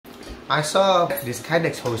I saw these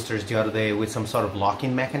Kydex holsters the other day with some sort of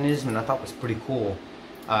locking mechanism, and I thought it was pretty cool.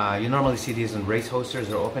 You normally see these in race holsters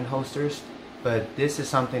or open holsters, but this is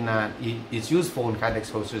something that is useful in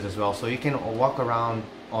Kydex holsters as well. So you can walk around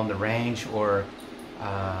on the range or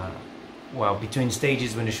well, between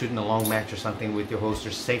stages when you're shooting a long match or something with your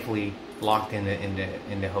holster safely locked in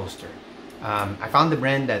the holster. I found the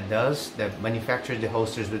brand that manufactures the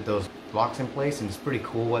holsters with those locks in place, and it's pretty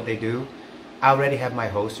cool what they do. I already have my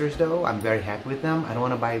holsters though. I'm very happy with them. I don't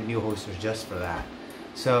want to buy new holsters just for that.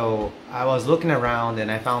 So I was looking around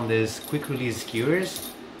and I found these quick release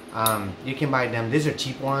skewers. You can buy them. These are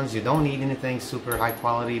cheap ones. You don't need anything super high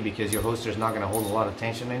quality because your holster is not going to hold a lot of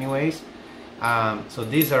tension anyways. So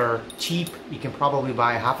these are cheap. You can probably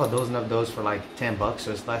buy half a dozen of those for like 10 bucks,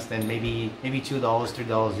 so it's less than maybe $2,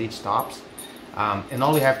 $3 each tops. And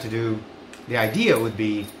all you have to do, the idea would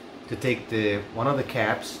be to take one of the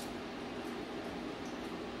caps,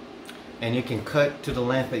 and you can cut to the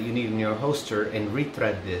length that you need in your holster and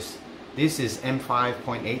rethread this. This is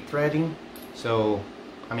M5.8 threading, so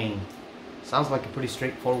I mean, sounds like a pretty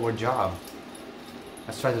straightforward job.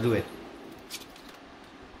 Let's try to do it.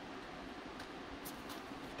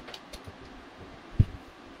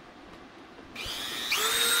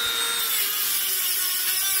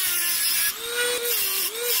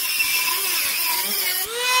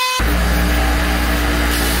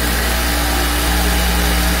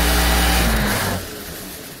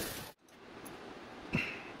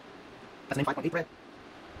 That's an M5.8 thread.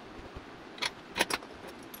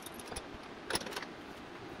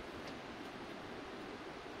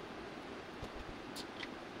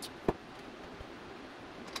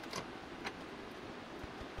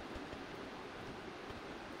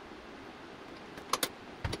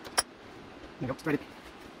 There you go, thread it.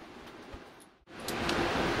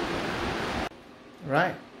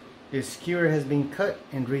 Right, this skewer has been cut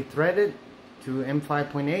and rethreaded to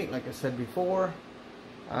M5.8 like I said before.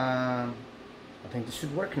 I think this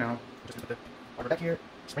should work now. Just put the rubber back here,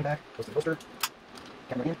 spring back, goes to the holster,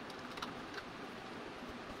 camera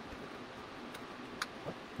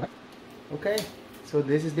in. Okay, so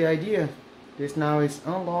this is the idea. This now is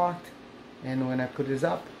unlocked, and when I put this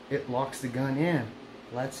up, it locks the gun in.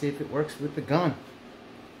 Let's see if it works with the gun.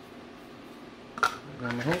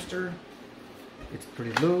 On the holster, it's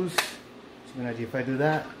pretty loose. It's a good idea if I do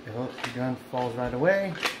that, the gun falls right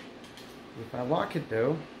away. If I lock it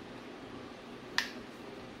though,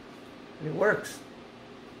 it works.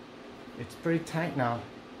 It's pretty tight now.